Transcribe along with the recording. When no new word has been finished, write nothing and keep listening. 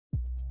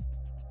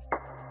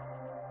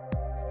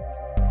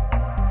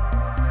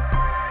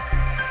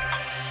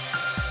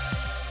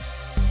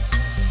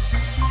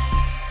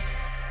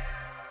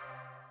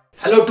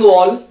Hello to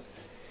all.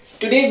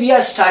 Today we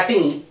are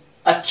starting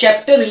a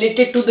chapter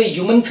related to the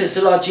human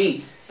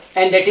physiology,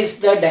 and that is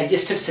the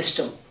digestive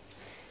system.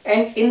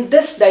 And in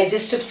this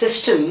digestive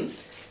system,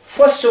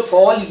 first of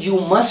all, you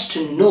must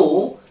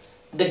know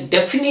the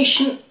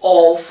definition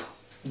of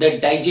the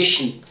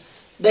digestion,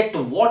 that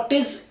what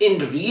is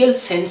in real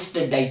sense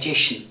the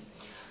digestion.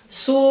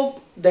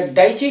 So the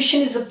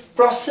digestion is a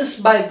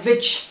process by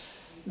which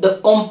the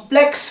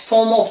complex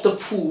form of the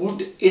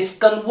food is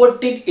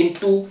converted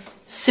into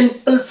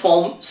simple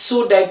form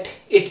so that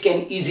it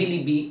can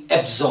easily be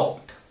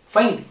absorbed.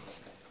 Fine.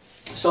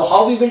 So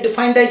how we will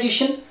define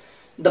digestion?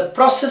 The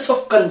process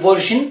of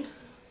conversion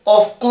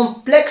of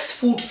complex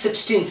food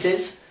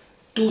substances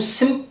to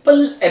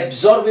simple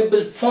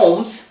absorbable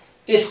forms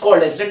is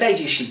called as the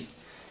digestion.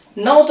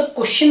 Now the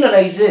question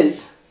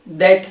arises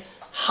that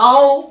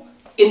how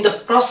in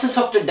the process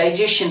of the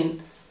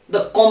digestion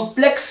the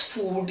complex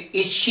food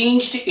is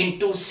changed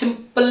into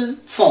simple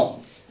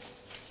form.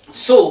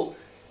 So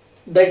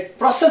the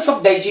process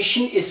of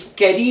digestion is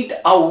carried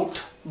out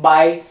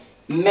by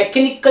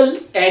mechanical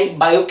and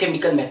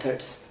biochemical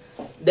methods.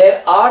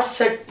 There are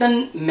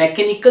certain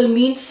mechanical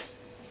means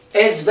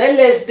as well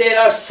as there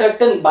are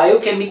certain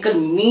biochemical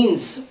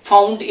means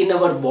found in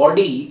our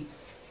body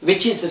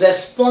which is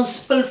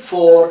responsible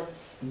for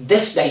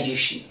this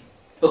digestion.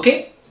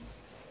 Okay?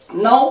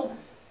 Now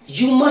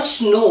you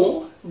must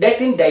know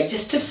that in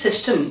digestive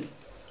system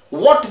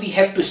what we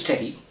have to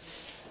study.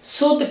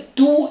 So the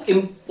two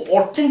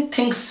important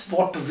things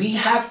what we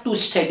have to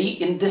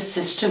study in this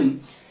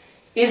system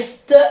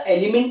is the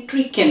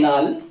alimentary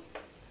canal,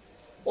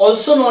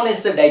 also known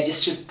as the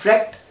digestive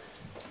tract,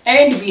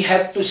 and we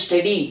have to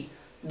study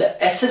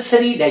the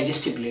accessory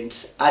digestive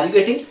glands. Are you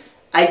getting?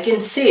 I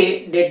can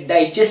say that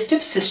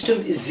digestive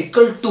system is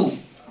equal to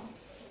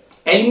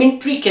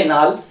alimentary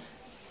canal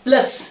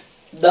plus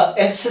the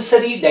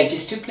accessory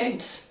digestive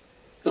glands.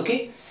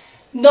 Okay.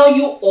 Now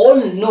you all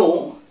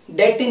know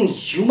that in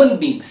human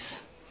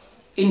beings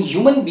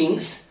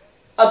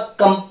a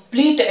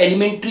complete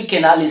alimentary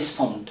canal is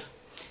found,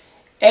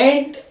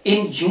 and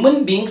in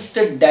human beings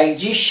the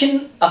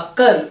digestion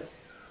occur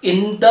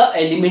in the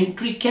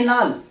alimentary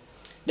canal.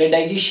 The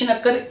digestion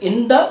occur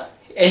in the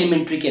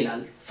alimentary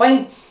canal.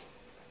 Fine.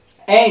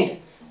 And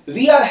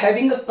we are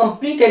having a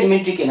complete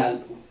alimentary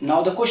canal.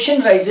 Now the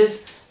question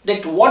rises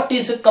that what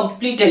is a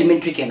complete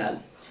alimentary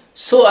canal?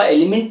 So a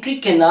alimentary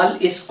canal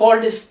is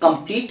called as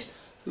complete,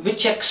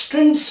 which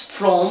extends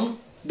from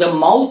the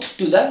mouth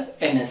to the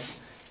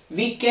anus.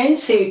 We can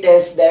say it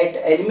as that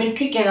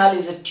alimentary canal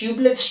is a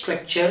tubular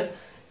structure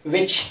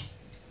which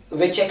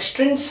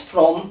extends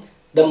from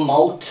the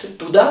mouth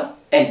to the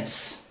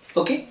anus.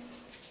 Okay.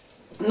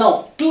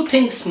 Now two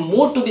things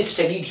more to be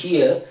studied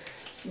here,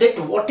 that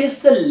what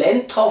is the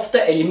length of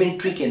the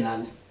alimentary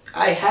canal.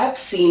 I have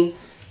seen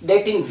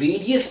that in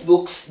various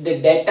books the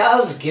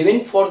data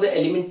given for the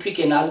alimentary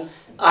canal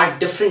are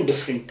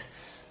different.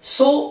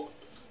 So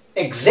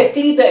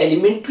exactly the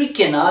alimentary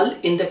canal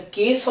in the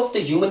case of the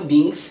human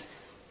beings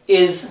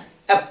is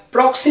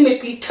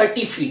approximately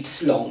 30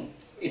 feet long.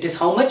 It is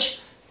how much?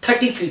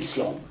 30 feet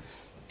long.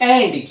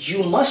 And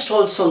you must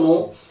also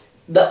know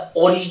the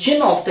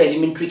origin of the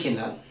alimentary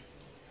canal.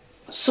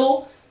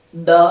 So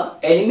the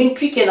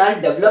alimentary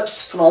canal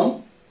develops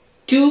from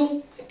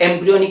two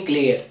embryonic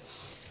layers.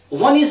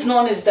 One is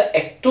known as the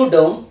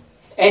ectoderm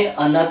and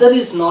another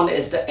is known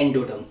as the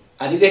endoderm.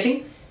 Are you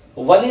getting?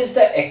 One is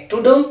the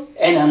ectoderm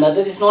and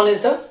another is known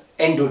as the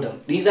endoderm.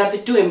 These are the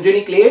two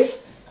embryonic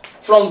layers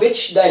from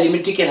which the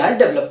alimentary canal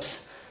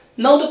develops.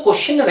 Now the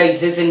question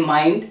arises in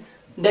mind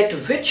that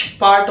which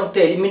part of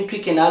the alimentary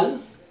canal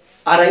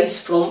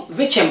arises from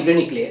which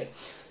embryonic layer.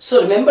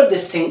 So remember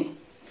this thing,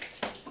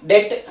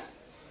 that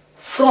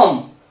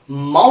from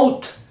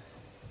mouth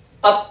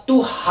up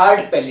to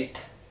hard palate,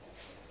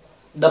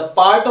 the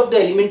part of the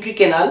alimentary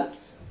canal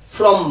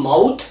from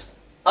mouth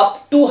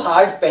up to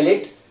hard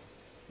palate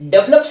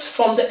develops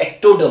from the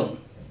ectoderm,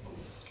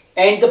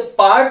 and the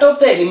part of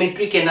the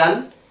alimentary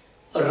canal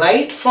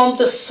right from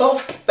the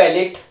soft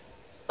palate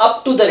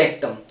up to the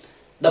rectum.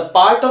 The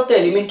part of the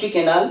alimentary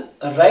canal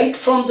right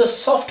from the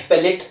soft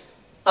palate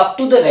up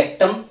to the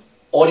rectum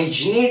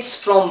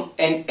originates from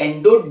an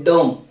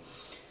endoderm,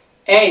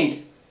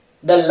 and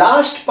the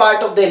last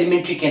part of the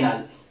alimentary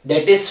canal,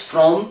 that is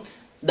from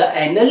the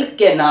anal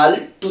canal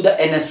to the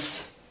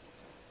anus.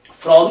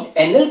 From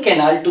anal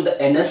canal to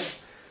the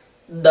anus,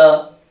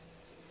 the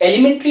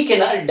alimentary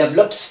canal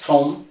develops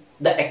from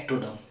the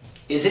ectoderm.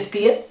 Is it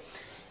clear?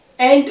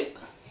 And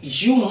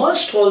you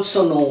must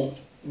also know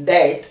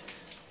that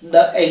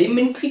the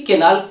alimentary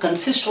canal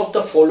consists of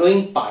the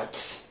following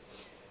parts.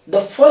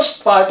 The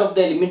first part of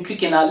the alimentary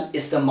canal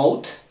is the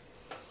mouth,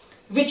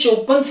 which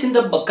opens in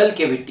the buccal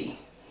cavity.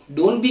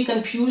 Don't be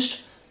confused.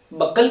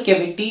 Buccal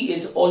cavity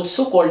is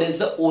also called as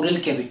the oral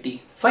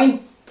cavity.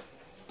 Fine.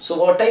 So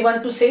what I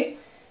want to say,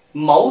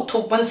 mouth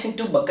opens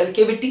into buccal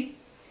cavity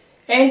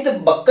and the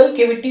buccal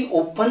cavity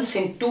opens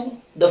into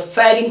the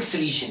pharynx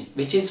region,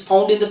 which is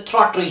found in the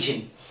throat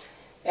region,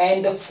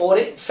 and the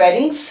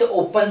pharynx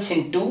opens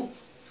into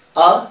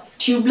a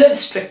tubular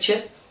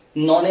structure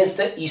known as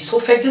the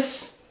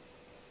esophagus,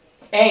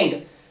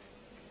 and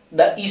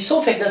the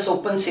esophagus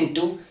opens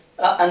into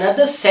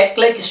another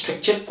sac-like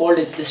structure called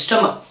as the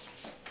stomach,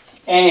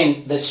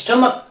 and the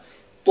stomach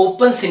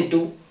opens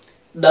into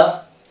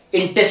the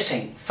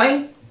intestine.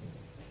 Fine.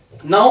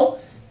 Now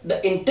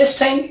the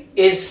intestine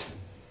is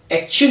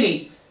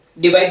actually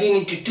divided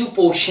into two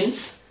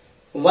portions.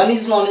 One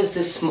is known as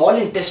the small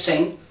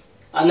intestine,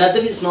 another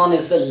is known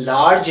as the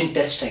large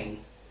intestine.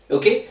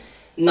 Okay.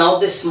 Now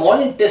the small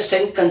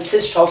intestine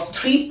consists of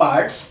three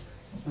parts.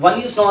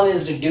 One is known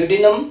as the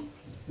duodenum,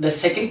 the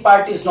second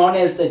part is known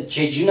as the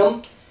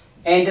jejunum,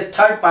 and the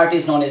third part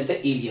is known as the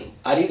ileum.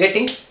 Are you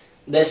getting?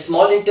 The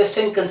small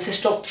intestine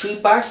consists of three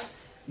parts: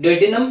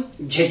 duodenum,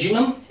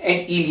 jejunum,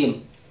 and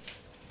ileum.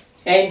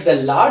 And the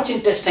large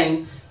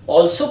intestine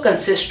also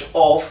consists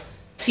of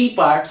three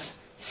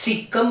parts: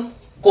 cecum,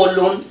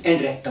 colon,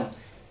 and rectum.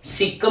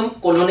 Cecum,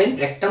 colon, and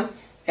rectum.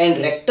 And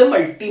rectum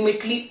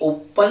ultimately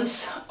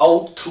opens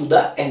out through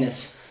the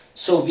anus.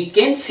 So we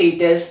can say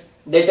it as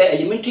that the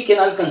alimentary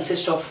canal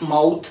consists of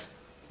mouth,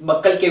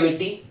 buccal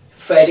cavity,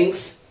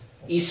 pharynx,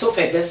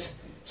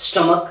 esophagus,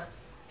 stomach,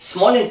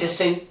 small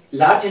intestine,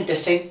 large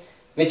intestine,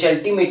 which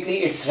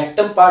ultimately its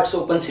rectum parts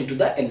opens into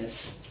the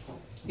anus.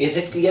 Is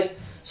it clear?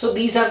 So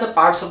these are the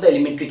parts of the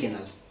alimentary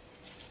canal.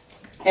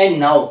 And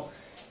now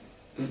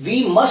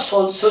we must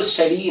also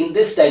study in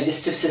this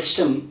digestive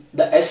system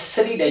the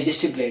accessory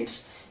digestive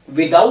glands.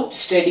 Without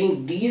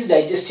studying these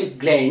digestive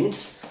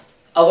glands,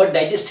 our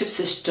digestive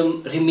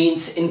system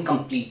remains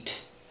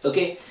incomplete.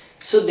 Okay,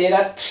 so there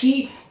are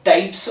three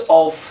types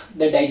of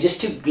the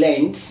digestive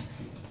glands.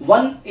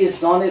 One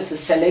is known as the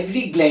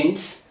salivary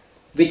glands,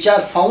 which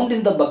are found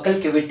in the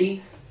buccal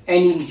cavity,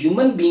 and in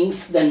human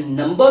beings the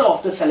number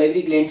of the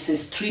salivary glands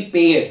is 3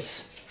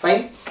 pairs.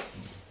 Fine.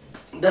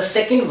 The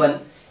second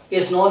one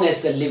is known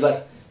as the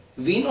liver.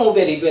 We know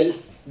very well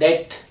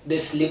that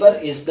this liver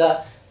is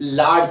the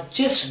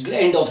largest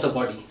gland of the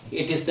body.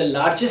 It is the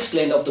largest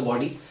gland of the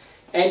body.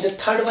 And the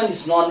third one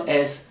is known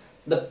as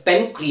the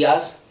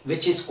pancreas,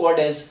 which is called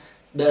as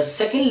the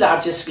second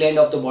largest gland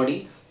of the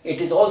body.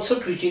 It is also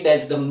treated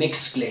as the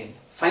mixed gland.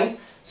 Fine.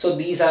 So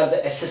these are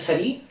the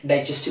accessory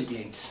digestive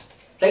glands,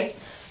 right?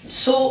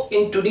 So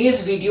in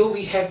today's video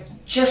we have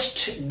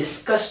just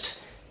discussed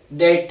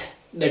that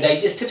the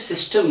digestive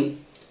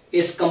system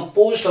is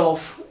composed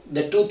of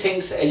the two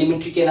things: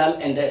 alimentary canal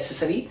and the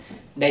accessory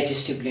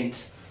digestive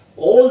glands.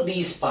 All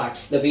these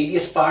parts, the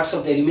various parts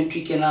of the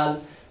alimentary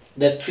canal,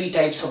 the three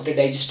types of the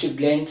digestive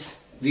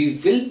glands, we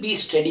will be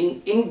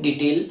studying in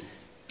detail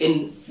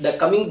in the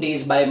coming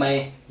days by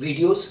my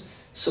videos.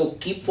 So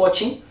keep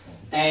watching,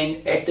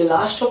 and at the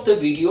last of the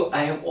video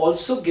I have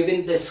also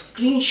given the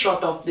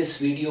screenshot of this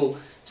video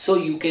so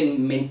you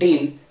can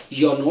maintain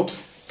your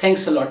notes.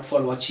 Thanks a lot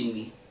for watching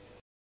me.